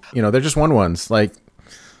don't. You know, they're just 1/1s. Like,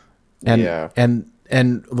 and Yeah.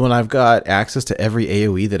 and when I've got access to every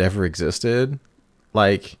AOE that ever existed,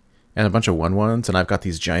 like, and a bunch of 1/1s, and I've got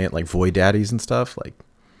these giant like void daddies and stuff, like,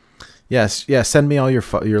 yes, yeah, send me all your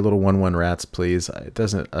little 1/1 rats, please.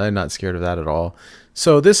 I'm not scared of that at all.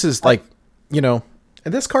 So this is like, you know,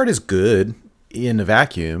 and this card is good in a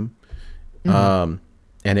vacuum, and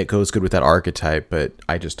it goes good with that archetype, but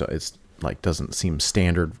it's like doesn't seem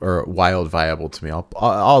standard or Wild viable to me.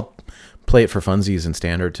 I'll play it for funsies and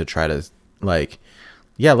standard to try to like,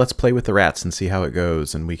 yeah, let's play with the rats and see how it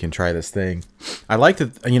goes, and we can try this thing. I like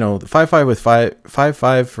that, you know, the 5/5 with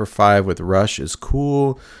 5/5 for 5 with rush is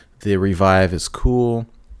cool. The revive is cool.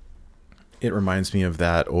 It reminds me of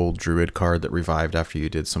that old druid card that revived after you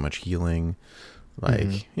did so much healing.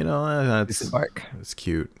 Like, you know, it's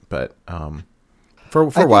cute, but for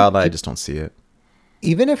Wild, I just don't see it.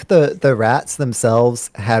 Even if the rats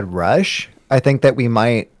themselves had rush, I think that we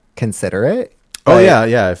might consider it. Oh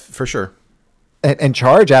yeah, for sure. And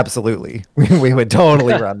charge, absolutely, we would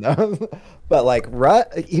totally run those. But like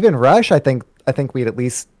even rush, I think we'd at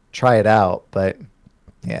least try it out. But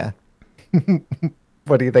yeah,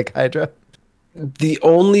 what do you think, Hydra? The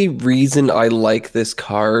only reason I like this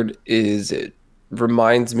card is it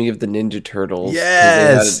reminds me of the Ninja Turtles.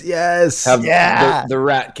 Yes. Have Yeah. the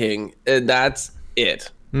Rat King, and that's it.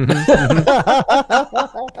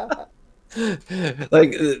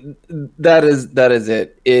 Like that is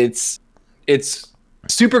it. It's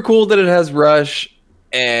super cool that it has rush,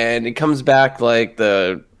 and it comes back like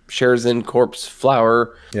the Sherzin Corpse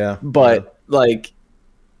Flower. Yeah, but like,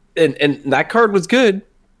 and that card was good.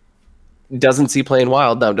 Doesn't see playing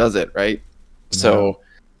Wild now, does it? Right. No. So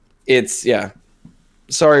it's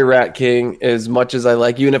Sorry, Rat King. As much as I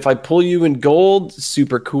like you, and if I pull you in gold,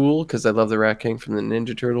 super cool because I love the Rat King from the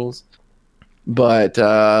Ninja Turtles. But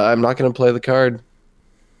I'm not going to play the card.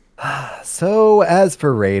 So as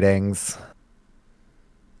for ratings,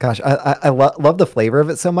 gosh, I love the flavor of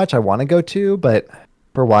it so much. I want to go 2, but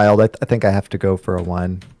for Wild, I think I have to go for a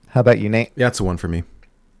 1. How about you, Nate? Yeah, it's a 1 for me.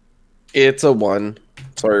 It's a 1.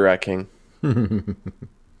 Sorry, Rat King.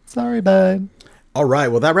 Sorry, bud. All right,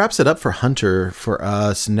 well, that wraps it up for Hunter for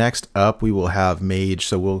us. Next up, we will have Mage,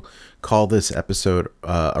 so we'll call this episode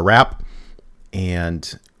a wrap,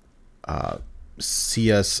 and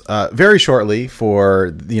see us very shortly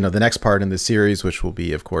for the next part in the series, which will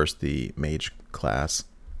be, of course, the Mage class.